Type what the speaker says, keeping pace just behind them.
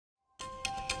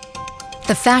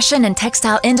The fashion and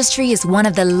textile industry is one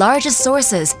of the largest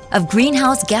sources of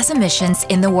greenhouse gas emissions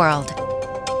in the world.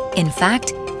 In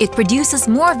fact, it produces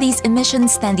more of these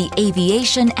emissions than the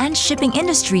aviation and shipping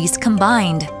industries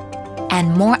combined.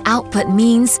 And more output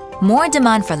means more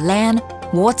demand for land,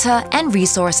 water, and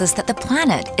resources that the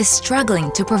planet is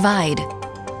struggling to provide.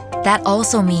 That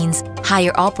also means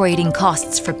higher operating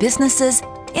costs for businesses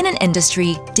in an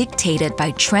industry dictated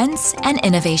by trends and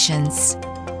innovations.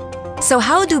 So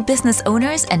how do business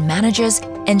owners and managers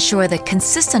ensure the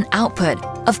consistent output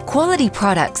of quality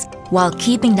products while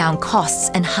keeping down costs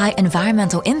and high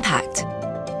environmental impact?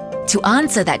 To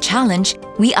answer that challenge,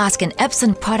 we ask an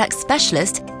Epson product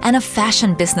specialist and a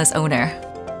fashion business owner.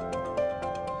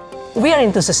 We are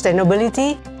into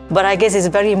sustainability, but I guess it's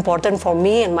very important for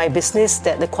me and my business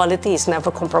that the quality is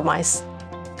never compromised.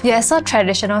 Yes, so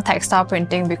traditional textile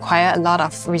printing requires a lot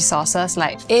of resources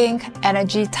like ink,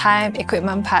 energy, time,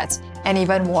 equipment parts, and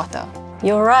even water.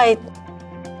 You're right.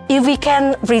 If we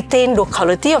can retain the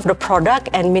quality of the product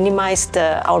and minimize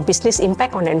our business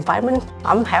impact on the environment,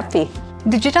 I'm happy.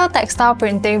 Digital textile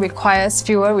printing requires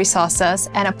fewer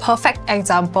resources, and a perfect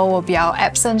example will be our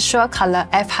Epson SureColor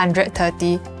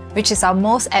F10030, which is our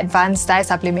most advanced dye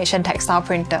sublimation textile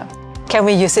printer. Can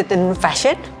we use it in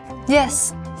fashion?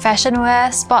 Yes, fashion wear,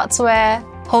 sportswear,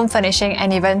 home furnishing,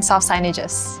 and even soft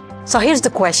signages. So here's the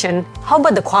question, how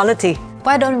about the quality?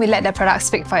 Why don't we let the product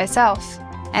speak for itself?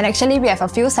 And actually, we have a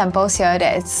few samples here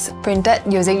that is printed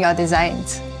using your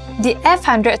designs. The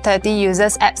F10030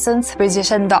 uses Epson's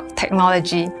precision dot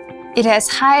technology. It has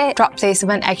high drop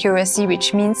placement accuracy,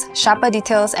 which means sharper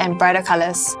details and brighter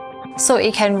colors. So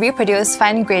it can reproduce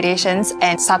fine gradations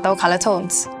and subtle color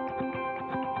tones.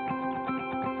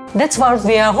 That's what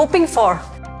we are hoping for.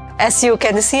 As you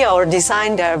can see, our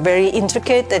design, they are very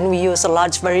intricate and we use a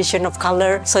large variation of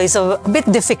color. So it's a bit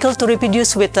difficult to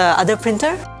reproduce with other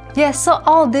printer. Yes, so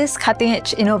all these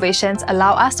cutting-edge innovations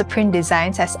allow us to print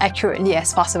designs as accurately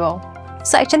as possible.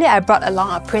 So actually, I brought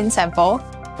along a print sample.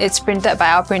 It's printed by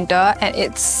our printer and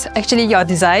it's actually your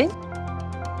design.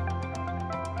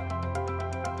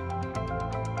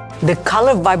 The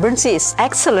color vibrancy is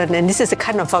excellent and this is the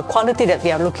kind of quality that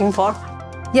we are looking for.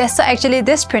 Yes, so actually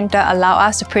this printer allows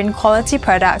us to print quality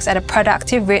products at a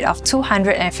productive rate of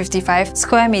 255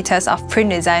 square meters of print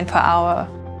design per hour.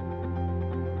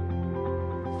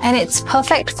 And it's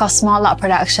perfect for small lot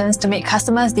productions to meet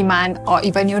customers' demand or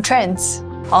even new trends.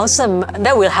 Awesome!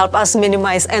 That will help us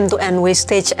minimize end-to-end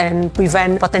wastage and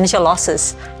prevent potential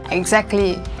losses.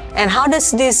 Exactly. And how does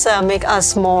this make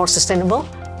us more sustainable?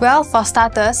 Well, for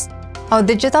starters, our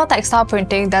digital textile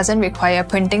printing doesn't require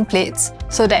printing plates,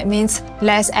 so that means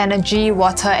less energy,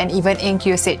 water, and even ink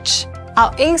usage.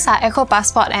 Our inks are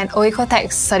EcoPassport and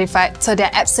OECOTEX certified, so they're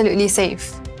absolutely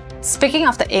safe. Speaking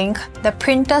of the ink, the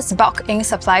printer's bulk ink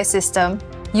supply system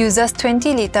uses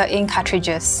 20-liter ink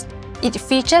cartridges. It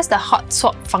features the hot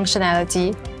swap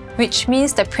functionality, which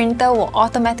means the printer will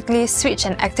automatically switch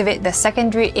and activate the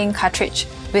secondary ink cartridge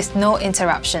with no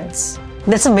interruptions.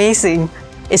 That's amazing!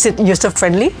 Is it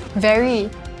user-friendly? Very.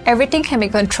 Everything can be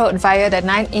controlled via the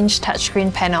 9-inch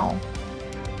touchscreen panel.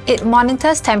 It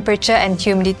monitors temperature and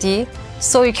humidity,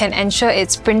 so you can ensure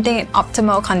it's printing in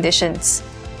optimal conditions.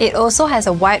 It also has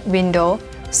a wide window,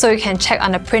 so you can check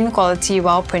on the print quality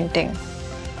while printing.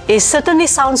 It certainly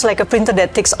sounds like a printer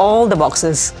that ticks all the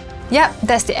boxes. Yep,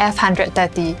 that's the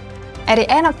F10030. At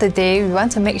the end of the day, we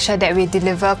want to make sure that we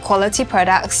deliver quality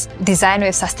products designed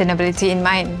with sustainability in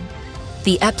mind.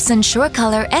 The Epson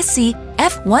SureColor SC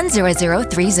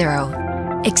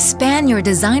F10030. Expand your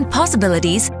design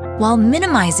possibilities while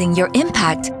minimizing your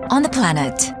impact on the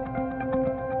planet.